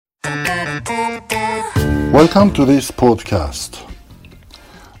Welcome to this podcast.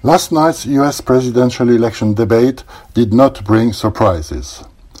 Last night's US presidential election debate did not bring surprises.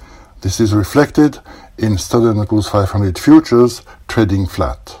 This is reflected in Standard & Poor's 500 futures trading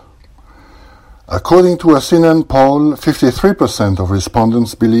flat. According to a CNN poll, 53% of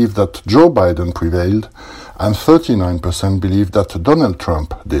respondents believe that Joe Biden prevailed and 39% believe that Donald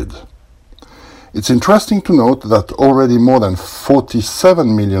Trump did. It's interesting to note that already more than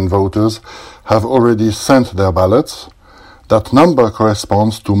 47 million voters have already sent their ballots. That number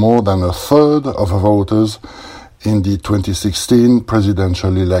corresponds to more than a third of voters in the 2016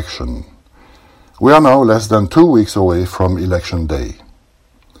 presidential election. We are now less than 2 weeks away from Election Day.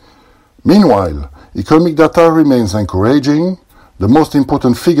 Meanwhile, economic data remains encouraging. The most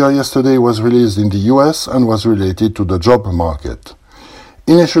important figure yesterday was released in the US and was related to the job market.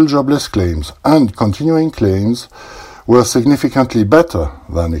 Initial jobless claims and continuing claims were significantly better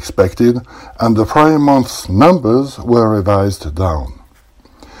than expected, and the prior month's numbers were revised down.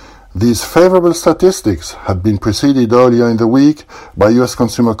 These favorable statistics had been preceded earlier in the week by US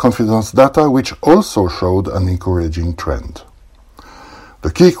consumer confidence data, which also showed an encouraging trend.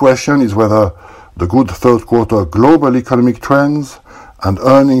 The key question is whether the good third quarter global economic trends and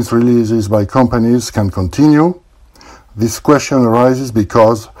earnings releases by companies can continue. This question arises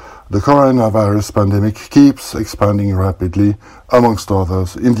because the coronavirus pandemic keeps expanding rapidly, amongst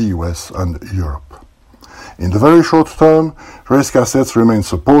others, in the US and Europe. In the very short term, risk assets remain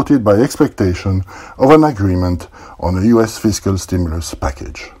supported by expectation of an agreement on a US fiscal stimulus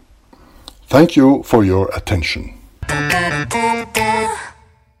package. Thank you for your attention.